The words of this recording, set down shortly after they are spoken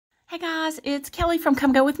Hey guys, it's Kelly from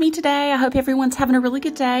Come Go With Me today. I hope everyone's having a really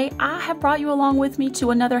good day. I have brought you along with me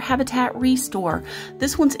to another Habitat Restore.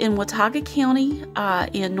 This one's in Watauga County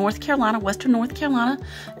in North Carolina, Western North Carolina,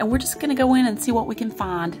 and we're just going to go in and see what we can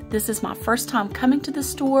find. This is my first time coming to the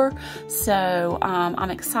store, so I'm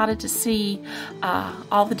excited to see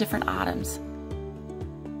all the different items.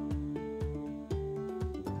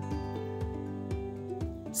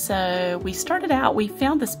 So we started out, we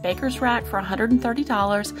found this baker's rack for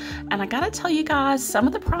 $130, and I gotta tell you guys, some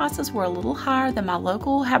of the prices were a little higher than my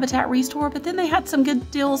local Habitat Restore, but then they had some good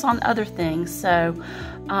deals on other things. So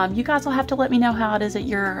you guys will have to let me know how it is at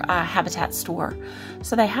your Habitat store.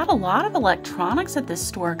 So they had a lot of electronics at this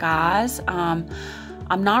store, guys.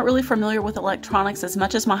 I'm not really familiar with electronics as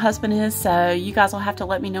much as my husband is, so you guys will have to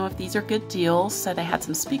let me know if these are good deals. So they had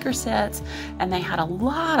some speaker sets, and they had a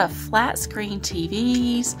lot of flat screen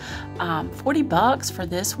TVs, 40 bucks for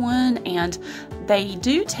this one, and they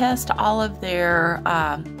do test all of their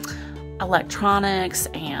electronics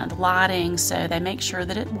and lighting, so they make sure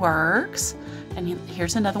that it works. And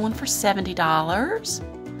here's another one for $70,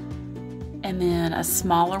 and then a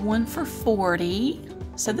smaller one for $40.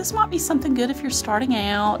 So this might be something good if you're starting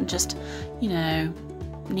out and just, you know,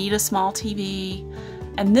 need a small TV.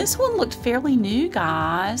 And this one looked fairly new,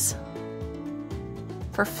 guys,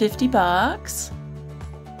 for 50 bucks.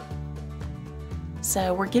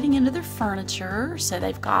 So we're getting into their furniture. So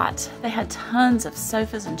they had tons of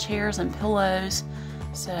sofas and chairs and pillows.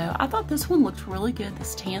 So I thought this one looked really good,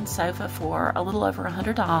 this tan sofa for a little over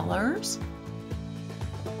 $100.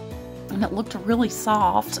 And it looked really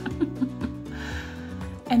soft.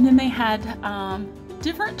 And then they had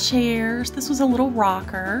different chairs. This was a little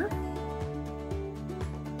rocker.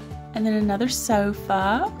 And then another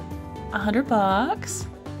sofa, 100 bucks.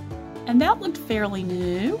 And that looked fairly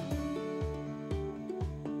new.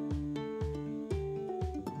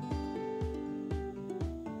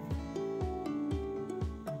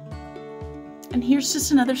 And here's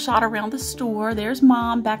just another shot around the store. There's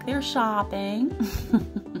Mom back there shopping.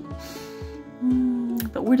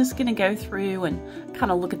 But we're just gonna go through and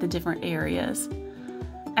kind of look at the different areas.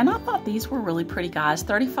 And I thought these were really pretty, guys,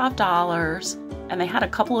 $35, and they had a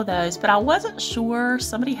couple of those, but I wasn't sure.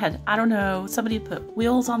 Somebody had, I don't know, somebody had put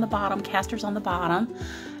wheels on the bottom, casters on the bottom,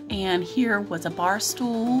 and here was a bar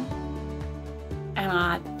stool, and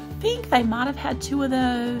I think they might have had two of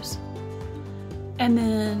those. And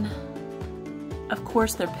then, of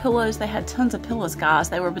course, their pillows, they had tons of pillows, guys.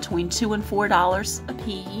 They were between $2 and $4 a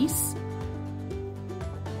piece.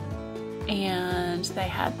 And they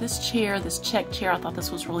had this chair, this check chair. I thought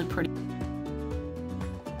this was really pretty.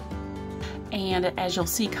 And as you'll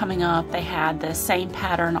see coming up, they had the same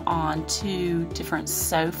pattern on two different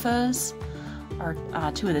sofas, or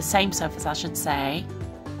two of the same sofas, I should say.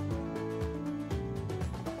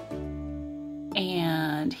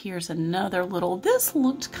 And here's another little, this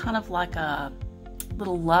looked kind of like a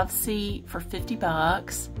little love seat for 50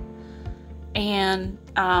 bucks. And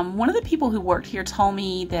one of the people who worked here told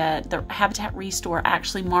me that the Habitat Restore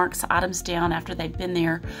actually marks items down after they've been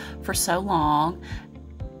there for so long.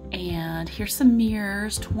 And here's some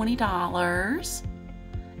mirrors, $20.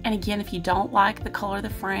 And again, if you don't like the color of the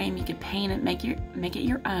frame, you can paint it, make it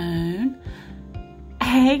your own.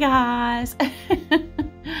 Hey guys.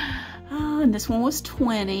 Oh, and this one was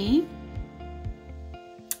 $20.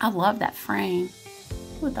 I love that frame.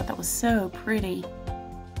 Ooh, I thought that was so pretty.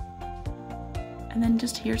 And then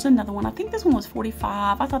just here's another one. I think this one was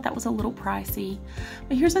 $45. I thought that was a little pricey.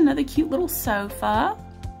 But here's another cute little sofa.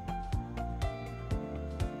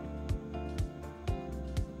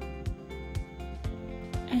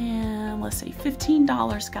 And let's see,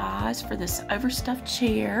 $15, guys, for this overstuffed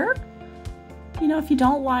chair. You know, if you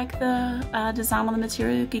don't like the design on the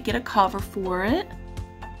material, you could get a cover for it.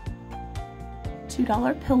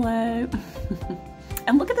 $2 pillow.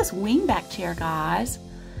 And look at this wingback chair, guys.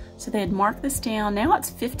 So they had marked this down. Now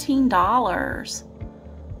it's $15.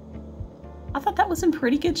 I thought that was in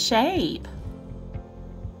pretty good shape.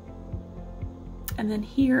 And then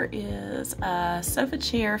here is a sofa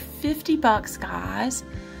chair, 50 bucks, guys.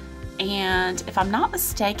 And if I'm not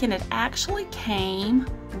mistaken, it actually came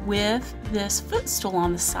with this footstool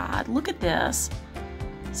on the side. Look at this.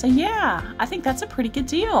 So yeah, I think that's a pretty good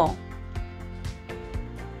deal.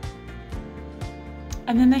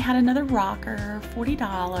 And then they had another rocker,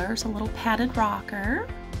 $40, a little padded rocker.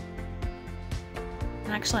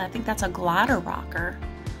 And actually, I think that's a glider rocker.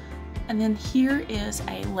 And then here is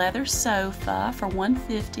a leather sofa for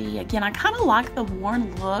 $150. Again, I kind of like the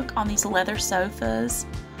worn look on these leather sofas.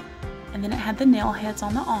 And then it had the nail heads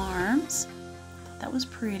on the arms. Thought that was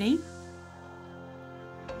pretty.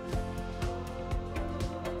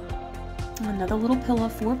 Another little pillow,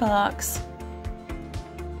 $4.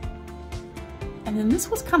 And then this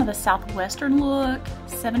was kind of a southwestern look,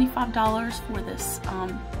 $75 for this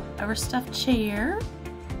overstuffed chair.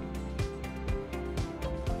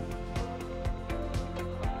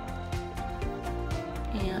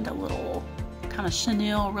 And a little kind of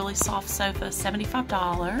chenille, really soft sofa,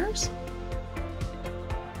 $75.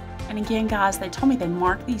 And again, guys, they told me they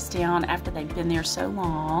marked these down after they've been there so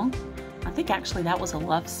long. I think actually that was a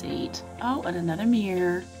love seat. Oh, and another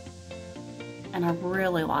mirror. And I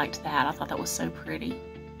really liked that. I thought that was so pretty.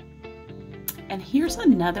 And here's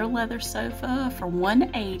another leather sofa for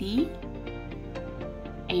 $180.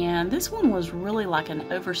 And this one was really like an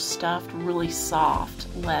overstuffed, really soft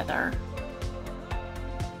leather.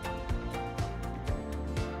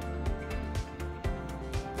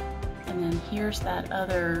 And then here's that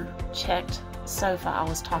other checked sofa I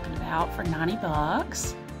was talking about for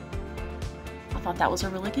 $90. I thought that was a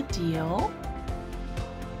really good deal.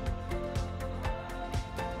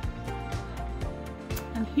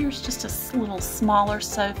 And here's just a little smaller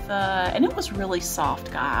sofa, and it was really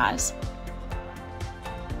soft, guys.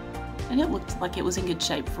 And it looked like it was in good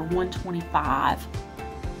shape for $125.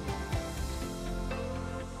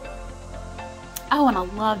 Oh, and I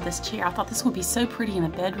love this chair. I thought this would be so pretty in a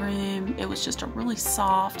bedroom. It was just a really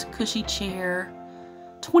soft, cushy chair.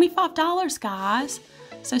 $25, guys.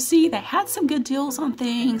 So see, they had some good deals on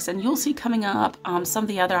things, and you'll see coming up, some of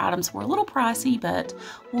the other items were a little pricey, but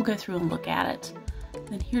we'll go through and look at it.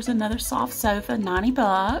 Then here's another soft sofa,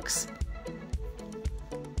 $90.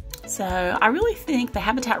 So I really think the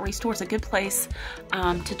Habitat Restore is a good place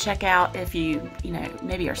to check out if you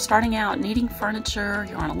maybe are starting out needing furniture,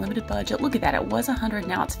 you're on a limited budget. Look at that, it was $100,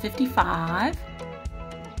 now it's $55.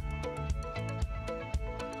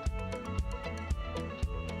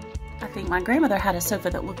 I think my grandmother had a sofa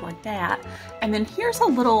that looked like that. And then here's a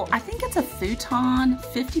little, I think it's a futon,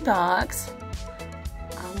 $50.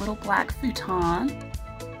 A little black futon.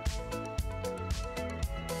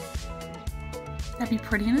 That'd be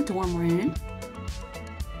pretty in a dorm room.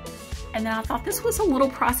 And then I thought this was a little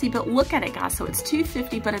pricey, but look at it, guys. So it's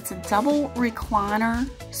 $250, but it's a double recliner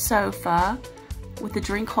sofa with the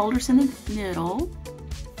drink holders in the middle.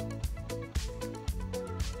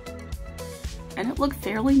 And it looked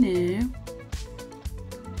fairly new.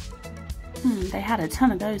 They had a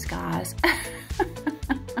ton of those, guys.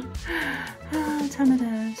 A ton of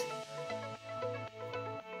those.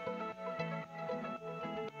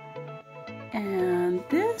 And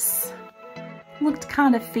this looked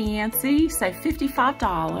kind of fancy, so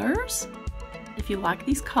 $55 if you like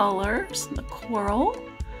these colors, the coral.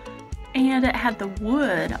 And it had the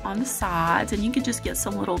wood on the sides, and you could just get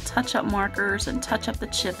some little touch-up markers and touch up the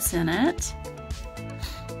chips in it.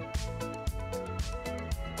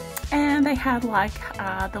 And they had like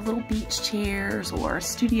the little beach chairs or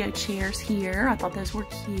studio chairs here. I thought those were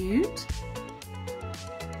cute.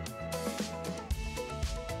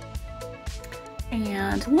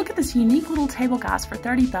 And look at this unique little table, guys, for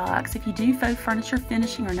 $30. If you do faux furniture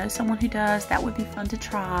finishing or know someone who does, that would be fun to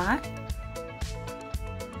try.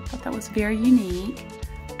 I thought that was very unique.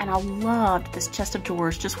 And I loved this chest of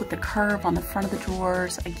drawers just with the curve on the front of the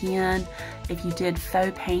drawers. Again, if you did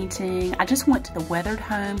faux painting, I just went to the Weathered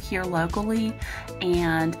Home here locally,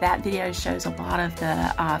 and that video shows a lot of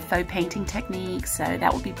the faux painting techniques, so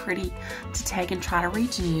that would be pretty to take and try to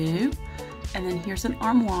redo. And then here's an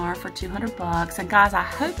armoire for $200. And guys, I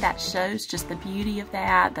hope that shows just the beauty of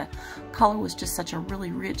that. The color was just such a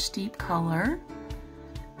really rich, deep color.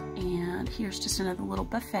 And here's just another little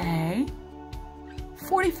buffet.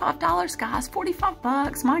 $45, guys,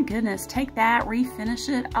 $45. My goodness, take that, refinish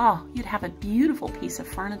it. Oh, you'd have a beautiful piece of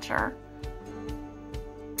furniture.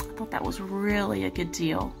 I thought that was really a good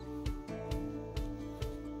deal.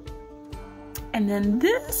 And then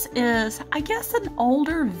this is, I guess, an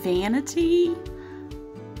older vanity.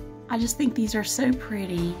 I just think these are so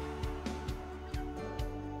pretty.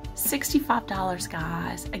 $65,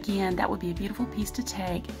 guys. Again, that would be a beautiful piece to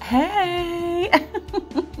take. Hey!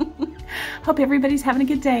 Hope everybody's having a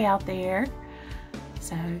good day out there.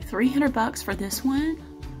 So $300 for this one.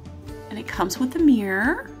 And it comes with a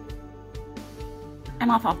mirror.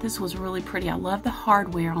 And I thought this was really pretty. I love the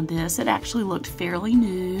hardware on this. It actually looked fairly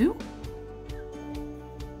new.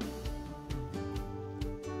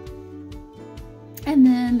 And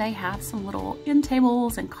then they have some little end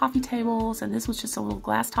tables and coffee tables, and this was just a little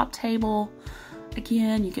glass top table.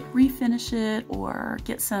 Again, you could refinish it or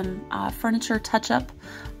get some furniture touch-up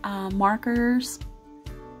markers.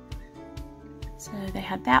 So they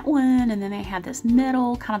had that one, and then they had this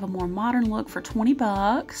metal, kind of a more modern look for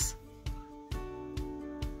 $20.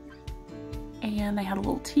 And they had a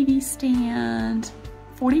little TV stand,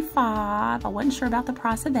 $45. I wasn't sure about the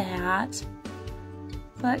price of that,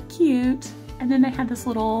 but cute. And then they had this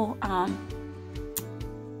little, I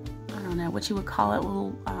don't know what you would call it,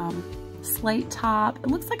 little slate top. It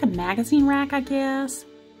looks like a magazine rack, I guess.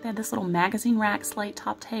 They had this little magazine rack slate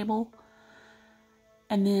top table.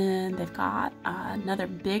 And then they've got another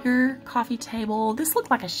bigger coffee table. This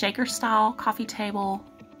looked like a shaker style coffee table.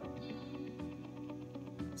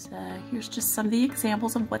 So here's just some of the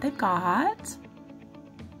examples of what they've got.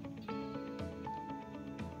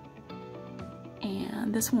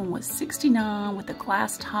 And this one was $69 with a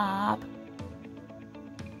glass top.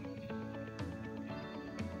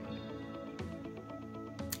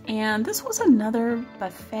 And this was another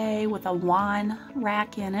buffet with a wine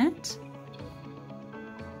rack in it.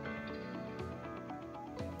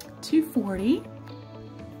 $240.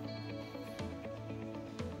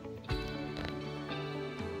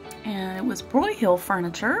 And it was Broyhill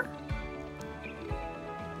furniture.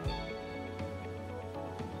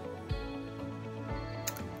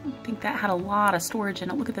 I think that had a lot of storage in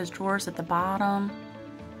it. Look at those drawers at the bottom.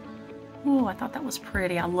 Oh, I thought that was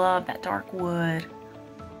pretty. I love that dark wood.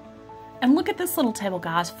 And look at this little table,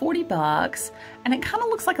 guys, $40. And it kind of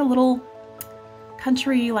looks like a little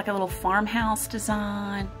country, like a little farmhouse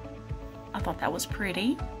design. I thought that was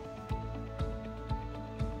pretty.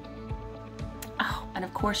 Oh, and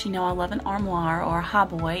of course, you know I love an armoire or a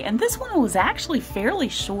highboy. And this one was actually fairly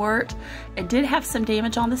short. It did have some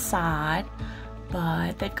damage on the side,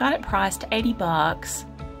 but they've got it priced $80.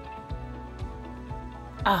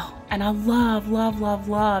 Oh, and I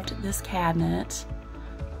loved this cabinet.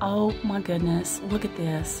 Oh my goodness, look at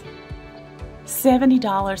this.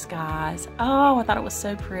 $70, guys. Oh, I thought it was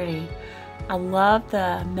so pretty. I love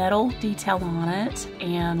the metal detail on it,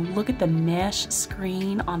 and look at the mesh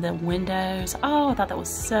screen on the windows. Oh, I thought that was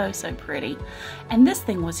so pretty. And this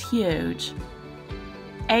thing was huge.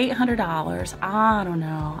 $800.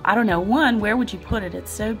 I don't know. One, where would you put it?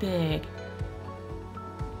 It's so big.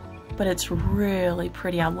 But it's really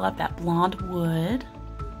pretty. I love that blonde wood.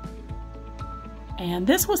 And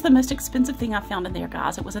this was the most expensive thing I found in there,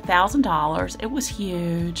 guys. It was $1,000. It was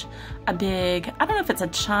huge. A big, I don't know if it's a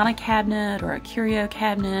china cabinet or a curio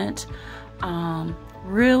cabinet.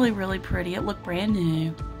 Really pretty. It looked brand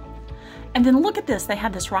new. And then look at this. They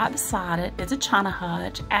had this right beside it. It's a china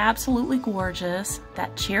hutch. Absolutely gorgeous.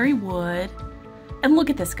 That cherry wood. And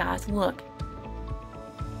look at this, guys. Look.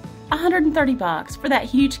 $130 for that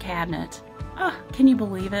huge cabinet. Oh, can you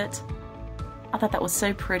believe it? I thought that was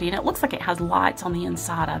so pretty, and it looks like it has lights on the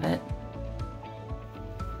inside of it.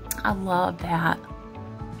 I love that.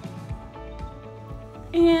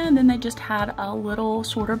 And then they just had a little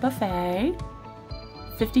shorter buffet,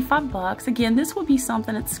 $55. Again, this would be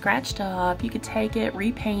something that's scratched up. You could take it,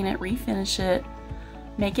 repaint it, refinish it,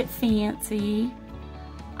 make it fancy.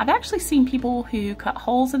 I've actually seen people who cut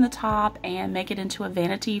holes in the top and make it into a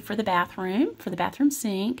vanity for the bathroom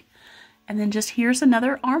sink. And then just here's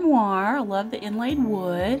another armoire. I love the inlaid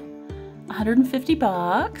wood.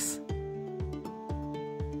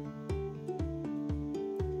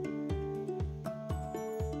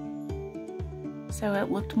 $150. So it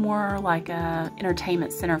looked more like a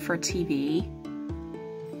entertainment center for TV.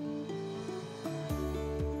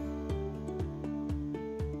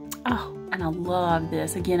 Oh, and I love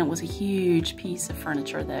this. Again, it was a huge piece of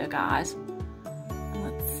furniture though, guys.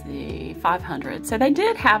 Let's see, $500. So they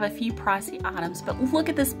did have a few pricey items, but look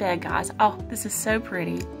at this bed, guys. Oh, this is so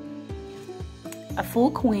pretty. A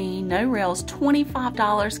full queen, no rails,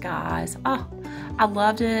 $25, guys. Oh, I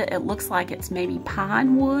loved it. It looks like it's maybe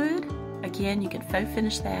pine wood. Again, you could faux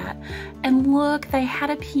finish that. And look, they had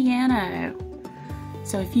a piano.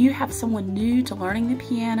 So if you have someone new to learning the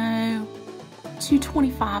piano,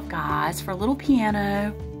 $225, guys, for a little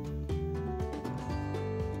piano.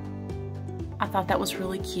 I thought that was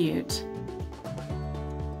really cute.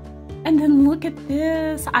 And then look at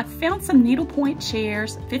this. I found some needlepoint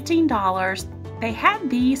chairs, $15. They had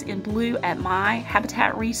these in blue at my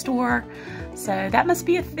Habitat Restore, so that must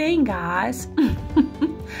be a thing, guys.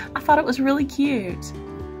 I thought it was really cute.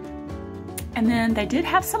 And then they did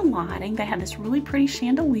have some lighting. They had this really pretty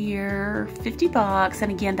chandelier, $50.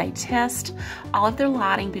 And again, they test all of their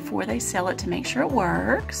lighting before they sell it to make sure it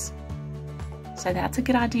works. So that's a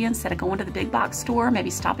good idea. Instead of going to the big box store, maybe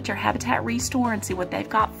stop at your Habitat Restore and see what they've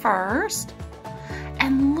got first.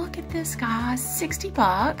 And look at this, guys,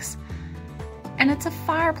 $60. And it's a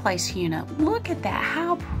fireplace unit. Look at that,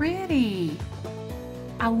 how pretty.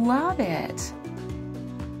 I love it.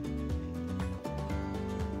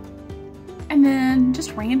 And then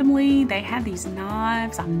just randomly, they had these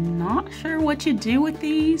knives. I'm not sure what you do with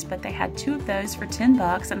these, but they had 2 of those for 10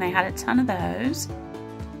 bucks, and they had a ton of those.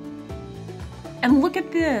 And look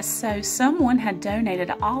at this. So someone had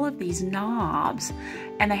donated all of these knobs,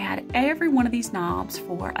 and they had every one of these knobs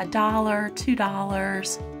for $1,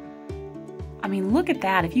 $2. I mean, look at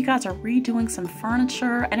that. If you guys are redoing some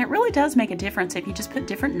furniture, and it really does make a difference if you just put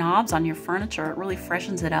different knobs on your furniture, it really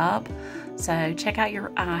freshens it up. So check out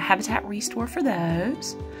your Habitat Restore for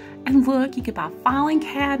those. And look, you could buy filing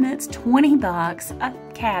cabinets, 20 bucks a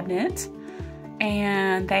cabinet.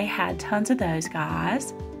 And they had tons of those,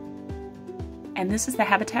 guys. And this is the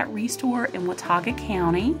Habitat Restore in Watauga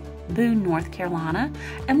County, Boone, North Carolina.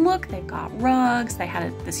 And look, they've got rugs. They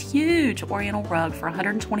had this huge oriental rug for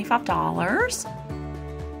 $125.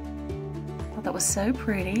 Thought that was so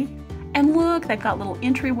pretty. And look, they've got little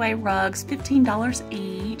entryway rugs, $15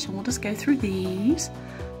 each. And we'll just go through these.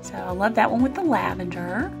 So I love that one with the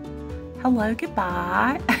lavender. Hello,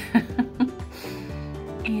 goodbye.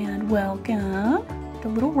 And welcome. The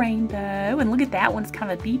little rainbow. And look at that one, it's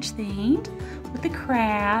kind of beach themed with the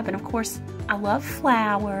crab. And of course, I love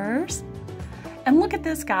flowers. And look at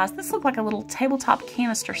this, guys. This looked like a little tabletop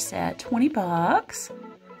canister set, 20 bucks.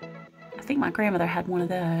 I think my grandmother had one of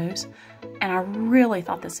those. And I really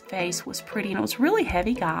thought this vase was pretty. And it was really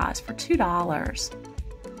heavy, guys, for $2.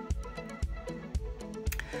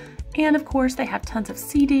 And of course, they have tons of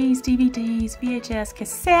CDs, DVDs, VHS,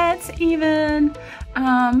 cassettes even.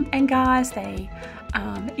 And guys, they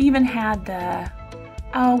even had the,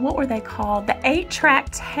 what were they called? The 8-track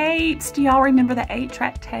tapes. Do y'all remember the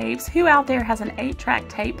 8-track tapes? Who out there has an 8-track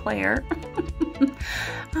tape player?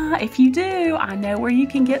 If you do, I know where you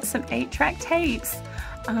can get some 8-track tapes.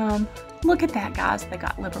 Look at that, guys. They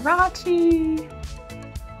got Liberace,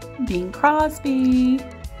 Bing Crosby,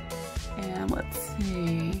 and let's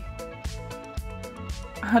see,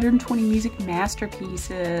 120 music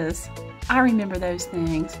masterpieces. I remember those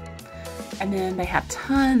things. And then they have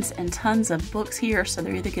tons and tons of books here, so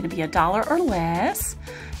they're either going to be $1 or less.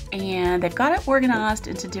 And they've got it organized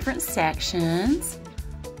into different sections,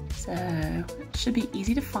 so it should be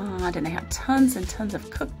easy to find. And they have tons and tons of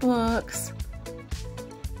cookbooks.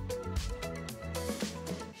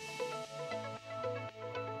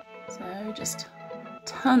 So just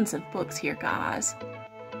tons of books here, guys.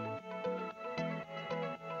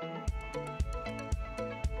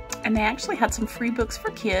 And they actually had some free books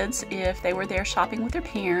for kids. If they were there shopping with their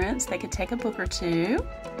parents, they could take a book or two.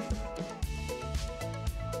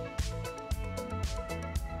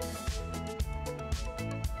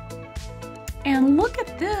 And look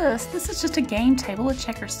at this. This is just a game table, a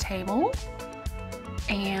checkers table.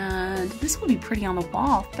 And this would be pretty on the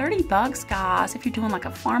wall. 30 bucks, guys. If you're doing like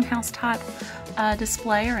a farmhouse type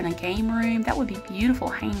display or in a game room, that would be beautiful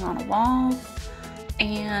hanging on a wall.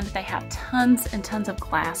 And they have tons and tons of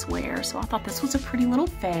glassware. So I thought this was a pretty little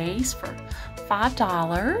vase for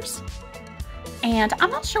 $5. And I'm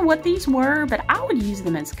not sure what these were, but I would use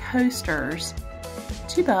them as coasters.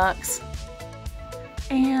 2 bucks.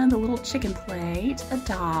 And the little chicken plate,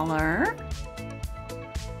 $1.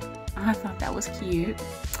 I thought that was cute.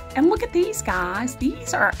 And look at these, guys.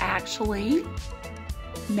 These are actually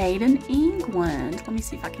made in England. Let me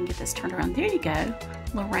see if I can get this turned around. There you go.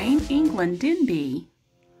 Lorraine, England, Denbigh.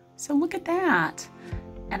 So look at that.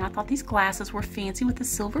 And I thought these glasses were fancy with the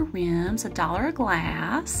silver rims, $1 a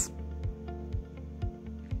glass.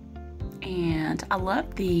 And I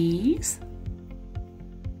love these.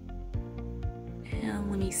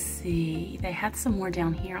 And let me see. They had some more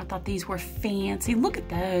down here. I thought these were fancy. Look at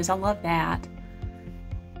those. I love that.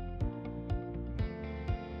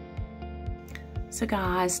 So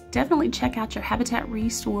guys, definitely check out your Habitat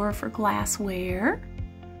Restore for glassware.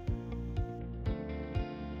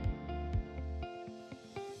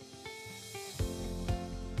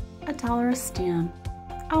 $1 a stem.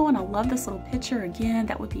 Oh, and I love this little picture again.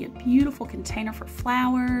 That would be a beautiful container for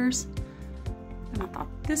flowers. And I thought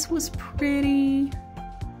this was pretty.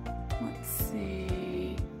 Let's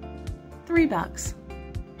see, 3 bucks.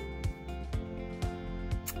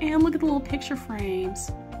 And look at the little picture frames,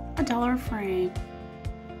 $1 a frame.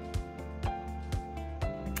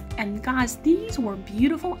 And guys, these were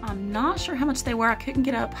beautiful. I'm not sure how much they were. I couldn't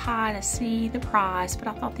get up high to see the price, but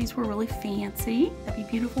I thought these were really fancy. That'd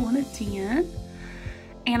be beautiful in a tin.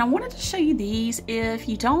 And I wanted to show you these. If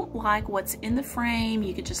you don't like what's in the frame,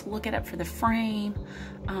 you could just look it up for the frame.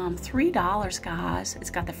 $3, guys.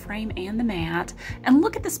 It's got the frame and the mat. And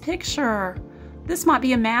look at this picture. This might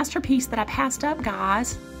be a masterpiece that I passed up,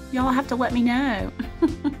 guys. Y'all have to let me know.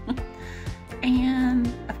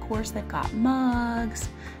 And of course, they've got mugs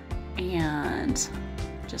and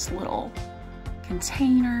just little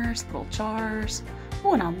containers, little jars.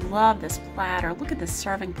 Oh, and I love this platter. Look at this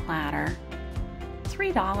serving platter.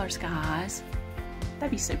 $3, guys.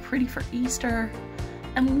 That'd be so pretty for Easter.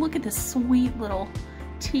 And look at this sweet little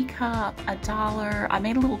teacup, $1. I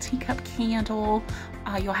made a little teacup candle.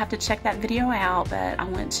 You'll have to check that video out, but I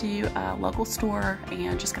went to a local store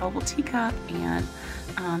and just got a little teacup, and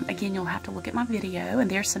again, you'll have to look at my video.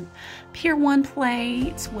 And there's some Pier 1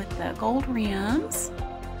 plates with the gold rims,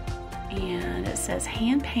 and it says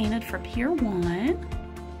hand painted for Pier 1,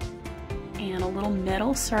 and a little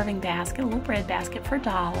metal serving basket, a little bread basket for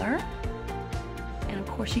 $1. And of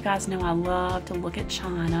course, you guys know I love to look at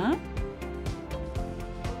china.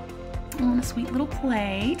 On a sweet little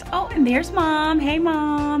plate. Oh, and there's Mom. Hey,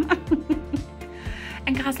 Mom.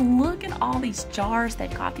 And guys, look at all these jars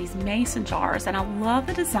they've got, these mason jars, and I love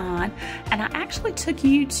the design. And I actually took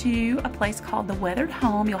you to a place called The Weathered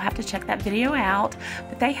Home. You'll have to check that video out.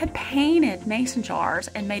 But they had painted mason jars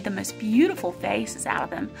and made the most beautiful faces out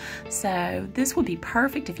of them. So this would be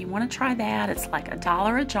perfect if you want to try that. It's like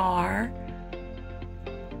 $1 a jar,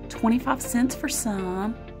 25 cents for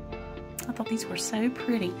some. I thought these were so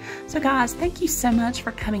pretty. So guys, thank you so much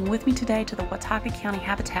for coming with me today to the Watauga County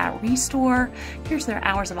Habitat Restore. Here's their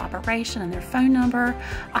hours of operation and their phone number.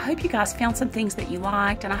 I hope you guys found some things that you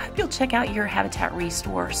liked, and I hope you'll check out your Habitat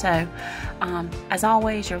Restore. So as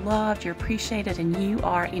always, you're loved, you're appreciated, and you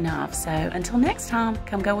are enough. So until next time,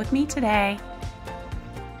 come go with me today.